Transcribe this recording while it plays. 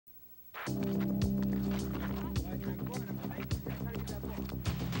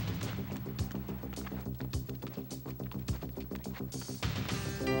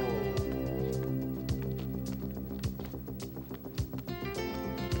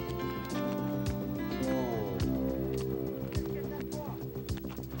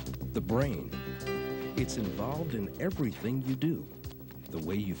The brain. It's involved in everything you do, the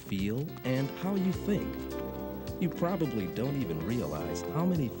way you feel and how you think. You probably don't even realize how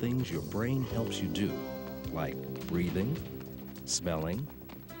many things your brain helps you do, like breathing, smelling,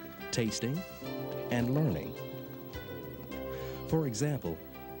 tasting, and learning. For example,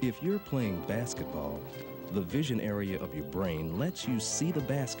 if you're playing basketball, the vision area of your brain lets you see the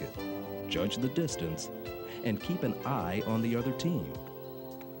basket, judge the distance, and keep an eye on the other team.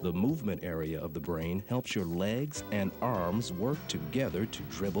 The movement area of the brain helps your legs and arms work together to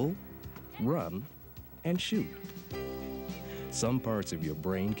dribble, run, and shoot. Some parts of your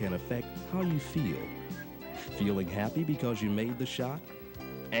brain can affect how you feel. Feeling happy because you made the shot?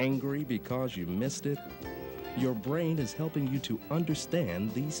 Angry because you missed it? Your brain is helping you to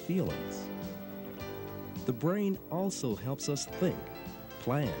understand these feelings. The brain also helps us think,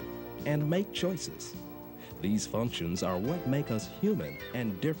 plan, and make choices. These functions are what make us human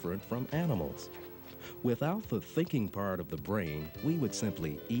and different from animals. Without the thinking part of the brain, we would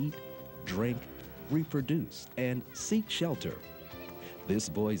simply eat, drink, reproduce, and seek shelter. This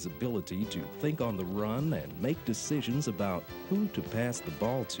boy's ability to think on the run and make decisions about who to pass the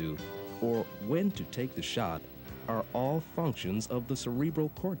ball to or when to take the shot are all functions of the cerebral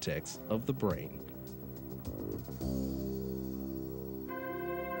cortex of the brain.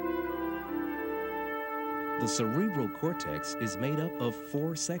 The cerebral cortex is made up of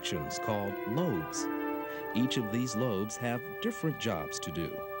 4 sections called lobes. Each of these lobes have different jobs to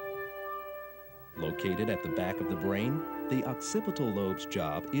do. Located at the back of the brain, the occipital lobe's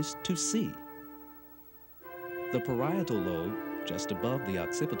job is to see. The parietal lobe, just above the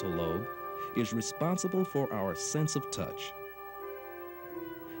occipital lobe, is responsible for our sense of touch.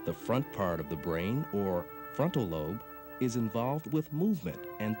 The front part of the brain, or frontal lobe, is involved with movement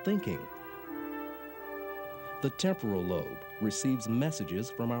and thinking. The temporal lobe receives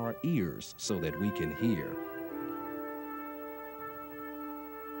messages from our ears so that we can hear.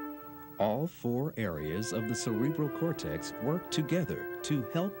 All 4 areas of the cerebral cortex work together to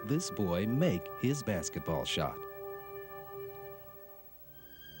help this boy make his basketball shot.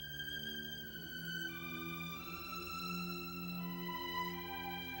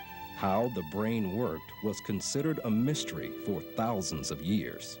 How the brain worked was considered a mystery for thousands of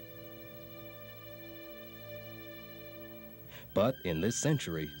years. But in this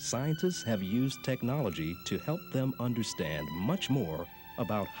century, scientists have used technology to help them understand much more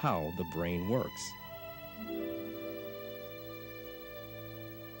about how the brain works.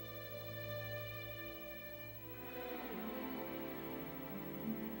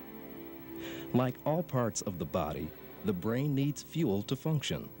 Like all parts of the body, the brain needs fuel to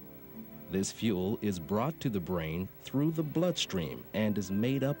function. This fuel is brought to the brain through the bloodstream and is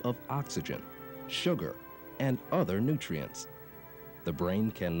made up of oxygen, sugar, and other nutrients. The brain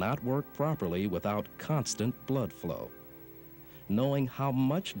cannot work properly without constant blood flow. Knowing how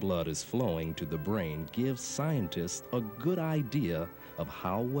much blood is flowing to the brain gives scientists a good idea of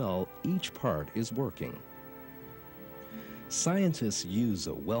how well each part is working. Scientists use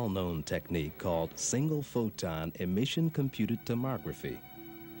a well-known technique called single photon emission computed tomography,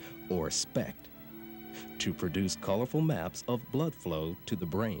 or SPECT, to produce colorful maps of blood flow to the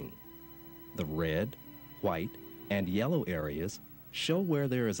brain. The red, white, and yellow areas show where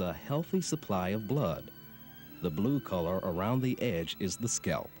there is a healthy supply of blood. The blue color around the edge is the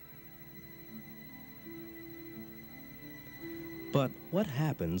scalp. But what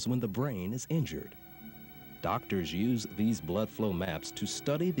happens when the brain is injured? Doctors use these blood flow maps to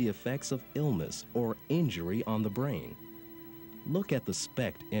study the effects of illness or injury on the brain. Look at the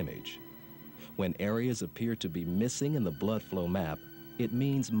SPECT image. When areas appear to be missing in the blood flow map, it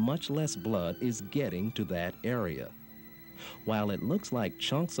means much less blood is getting to that area. While it looks like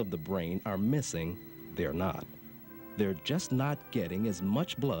chunks of the brain are missing, they're not. They're just not getting as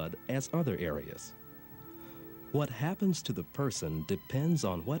much blood as other areas. What happens to the person depends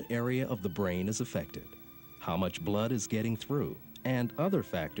on what area of the brain is affected, how much blood is getting through, and other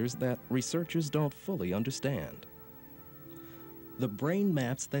factors that researchers don't fully understand. The brain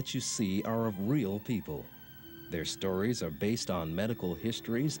maps that you see are of real people. Their stories are based on medical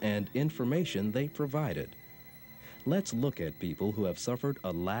histories and information they provided. Let's look at people who have suffered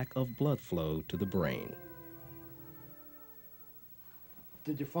a lack of blood flow to the brain.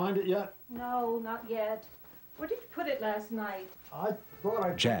 Did you find it yet? No, not yet. Where did you put it last night? I thought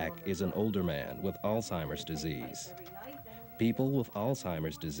I... Jack is an older man with Alzheimer's disease. People with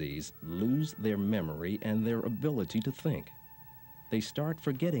Alzheimer's disease lose their memory and their ability to think. They start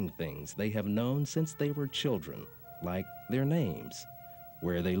forgetting things they have known since they were children, like their names,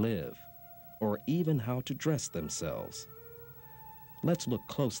 where they live, or even how to dress themselves. Let's look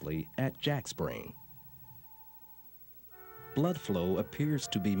closely at Jack's brain. Blood flow appears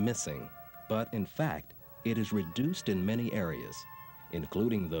to be missing, but in fact, it is reduced in many areas,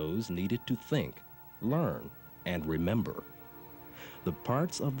 including those needed to think, learn, and remember. The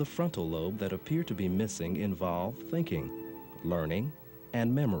parts of the frontal lobe that appear to be missing involve thinking, learning,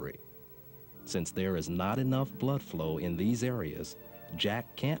 and memory. Since there is not enough blood flow in these areas,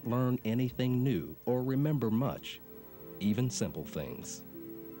 Jack can't learn anything new or remember much, even simple things.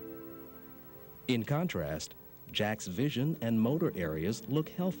 In contrast, Jack's vision and motor areas look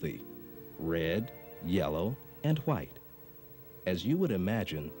healthy, red, yellow, and white. As you would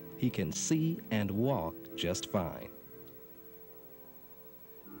imagine, he can see and walk just fine.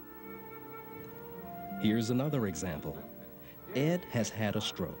 Here's another example. Ed has had a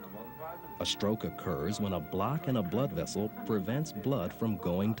stroke. A stroke occurs when a block in a blood vessel prevents blood from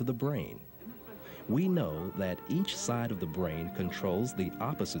going to the brain. We know that each side of the brain controls the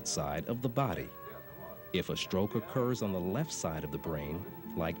opposite side of the body. If a stroke occurs on the left side of the brain,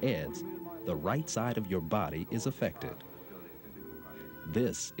 like Ed's, the right side of your body is affected.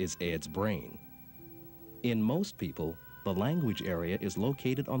 This is Ed's brain. In most people, the language area is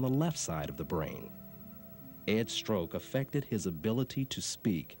located on the left side of the brain. Ed's stroke affected his ability to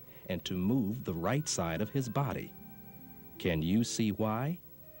speak and to move the right side of his body. Can you see why?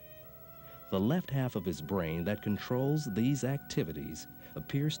 The left half of his brain that controls these activities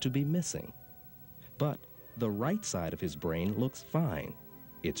appears to be missing. But the right side of his brain looks fine.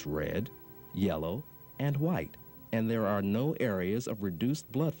 It's red, yellow, and white, and there are no areas of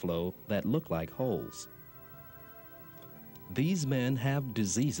reduced blood flow that look like holes. These men have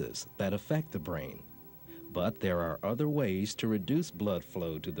diseases that affect the brain, but there are other ways to reduce blood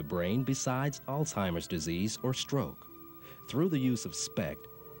flow to the brain besides Alzheimer's disease or stroke. Through the use of SPECT,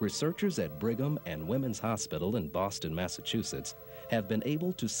 researchers at Brigham and Women's Hospital in Boston, Massachusetts, have been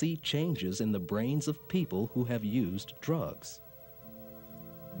able to see changes in the brains of people who have used drugs.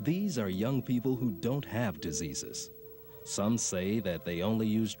 These are young people who don't have diseases. Some say that they only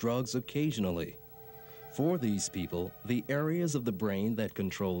use drugs occasionally. For these people, the areas of the brain that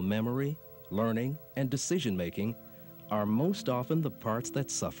control memory, learning, and decision-making are most often the parts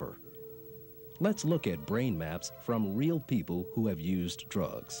that suffer. Let's look at brain maps from real people who have used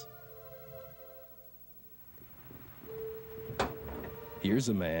drugs. Here's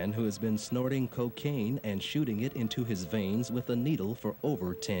a man who has been snorting cocaine and shooting it into his veins with a needle for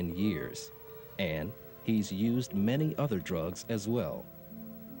over 10 years. And he's used many other drugs as well.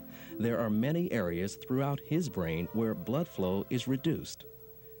 There are many areas throughout his brain where blood flow is reduced.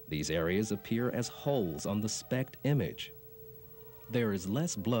 These areas appear as holes on the SPECT image. There is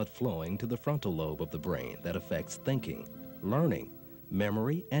less blood flowing to the frontal lobe of the brain that affects thinking, learning,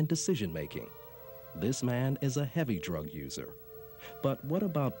 memory, and decision-making. This man is a heavy drug user. But what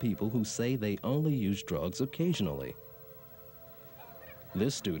about people who say they only use drugs occasionally?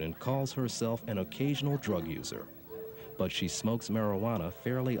 This student calls herself an occasional drug user, but she smokes marijuana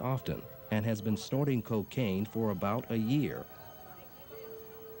fairly often and has been snorting cocaine for about a year.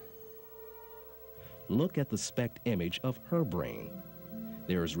 Look at the SPECT image of her brain.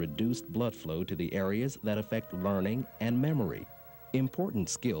 There is reduced blood flow to the areas that affect learning and memory, important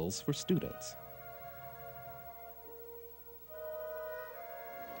skills for students.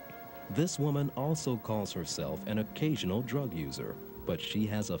 This woman also calls herself an occasional drug user, but she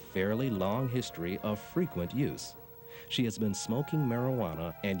has a fairly long history of frequent use. She has been smoking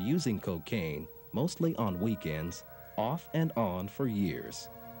marijuana and using cocaine, mostly on weekends, off and on for years.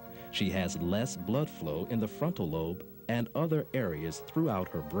 She has less blood flow in the frontal lobe and other areas throughout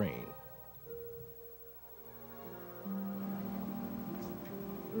her brain.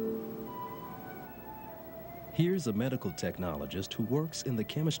 Here's a medical technologist who works in the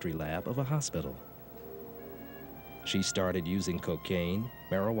chemistry lab of a hospital. She started using cocaine,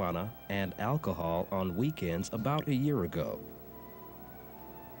 marijuana, and alcohol on weekends about a year ago.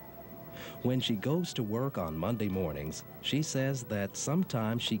 When she goes to work on Monday mornings, she says that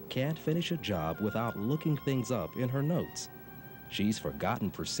sometimes she can't finish a job without looking things up in her notes. She's forgotten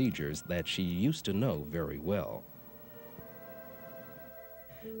procedures that she used to know very well.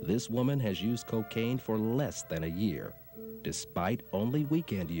 This woman has used cocaine for less than a year. Despite only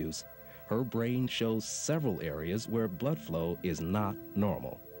weekend use, her brain shows several areas where blood flow is not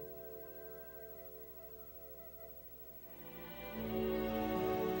normal.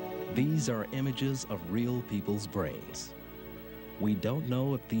 These are images of real people's brains. We don't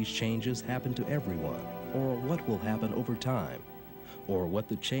know if these changes happen to everyone, or what will happen over time, or what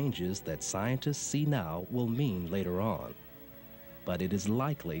the changes that scientists see now will mean later on. But it is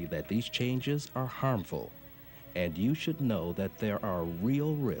likely that these changes are harmful, and you should know that there are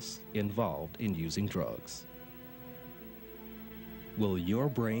real risks involved in using drugs. Will your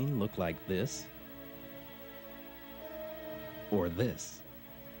brain look like this? Or this?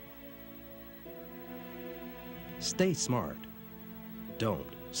 Stay smart. Don't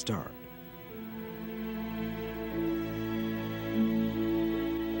start.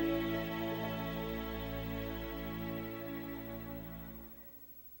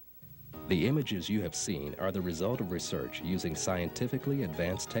 The images you have seen are the result of research using scientifically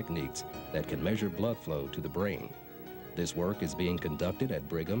advanced techniques that can measure blood flow to the brain. This work is being conducted at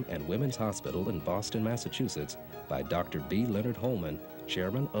Brigham and Women's Hospital in Boston, Massachusetts by Dr. B. Leonard Holman,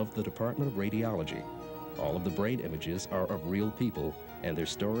 chairman of the Department of Radiology. All of the brain images are of real people, and their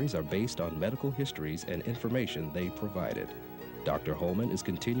stories are based on medical histories and information they provided. Dr. Holman is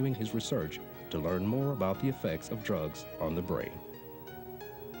continuing his research to learn more about the effects of drugs on the brain.